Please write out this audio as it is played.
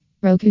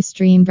Roku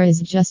streambar is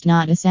just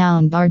not a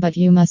soundbar, but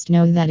you must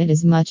know that it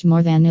is much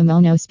more than a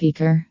mono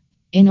speaker.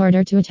 In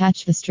order to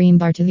attach the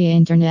streambar to the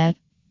internet,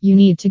 you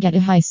need to get a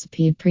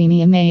high-speed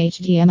premium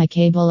HDMI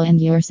cable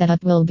and your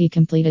setup will be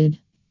completed.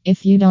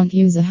 If you don't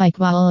use a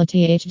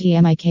high-quality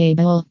HDMI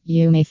cable,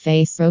 you may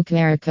face Roku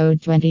error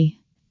code 20.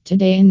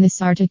 Today in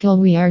this article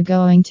we are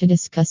going to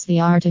discuss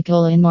the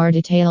article in more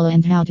detail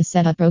and how to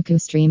set up Roku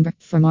streambar.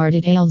 For more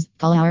details,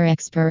 call our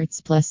experts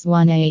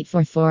 +1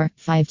 844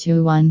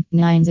 521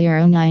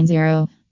 9090.